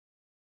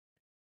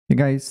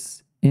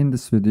Guys, in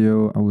this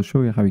video, I will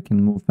show you how you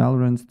can move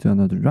Valorant to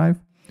another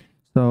drive.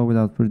 So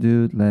without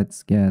further ado,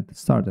 let's get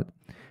started.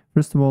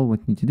 First of all, what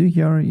you need to do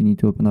here, you need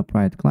to open up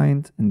Riot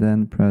Client and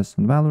then press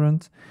on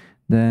Valorant.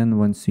 Then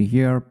once you're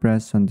here,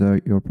 press on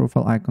your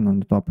profile icon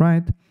on the top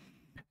right.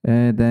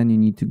 Then you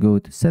need to go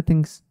to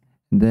settings.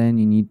 Then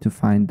you need to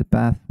find the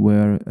path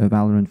where a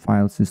Valorant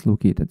files is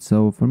located.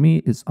 So for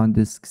me, it's on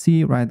disk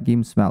C, Riot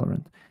Games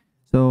Valorant.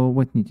 So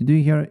what you need to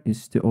do here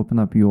is to open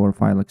up your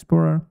file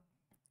explorer.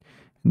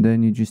 And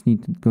then you just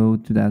need to go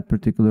to that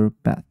particular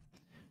path.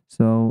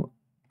 So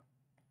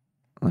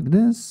like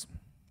this.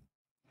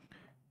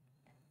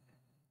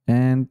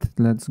 And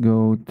let's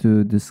go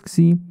to disk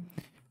C,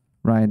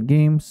 Riot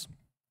Games,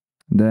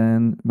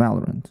 then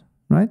Valorant,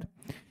 right?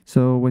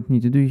 So what you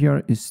need to do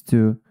here is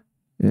to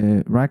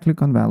right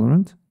click on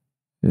Valorant,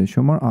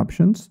 show more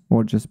options,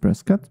 or just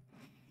press cut,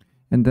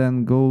 and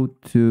then go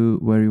to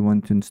where you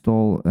want to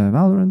install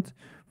Valorant.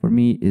 For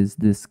me is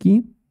this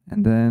key,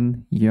 and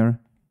then here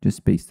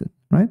just paste it,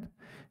 right?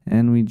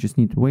 And we just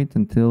need to wait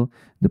until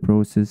the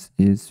process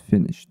is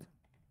finished.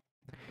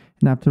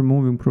 And after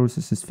moving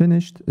process is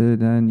finished,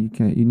 then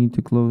you need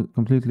to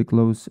completely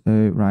close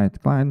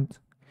Riot Client.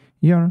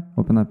 Here,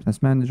 open up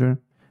Task Manager,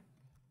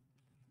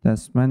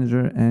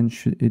 and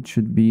it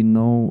should be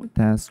no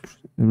tasks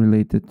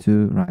related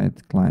to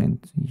Riot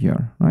Client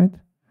here, right?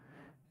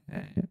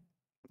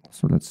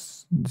 So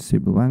let's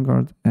disable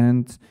Vanguard,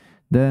 and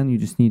then you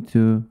just need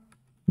to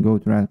go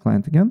to Riot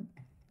Client again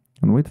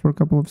and wait for a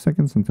couple of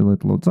seconds until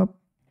it loads up.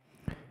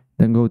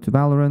 Then go to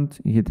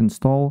Valorant, hit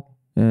install,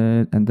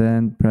 and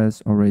then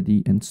press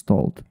already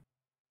installed.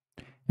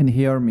 And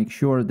here make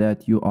sure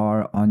that you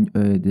are on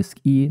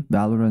disk E,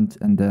 Valorant,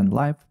 and then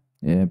live.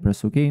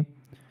 Press OK,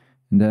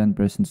 and then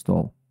press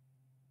install.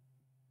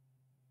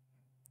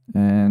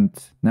 And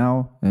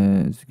now,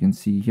 as you can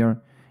see here,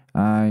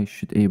 I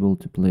should able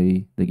to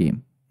play the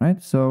game,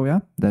 right? So yeah,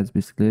 that's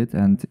basically it.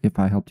 And if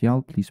I helped you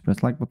out, please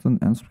press like button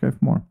and subscribe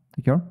for more.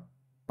 Take care.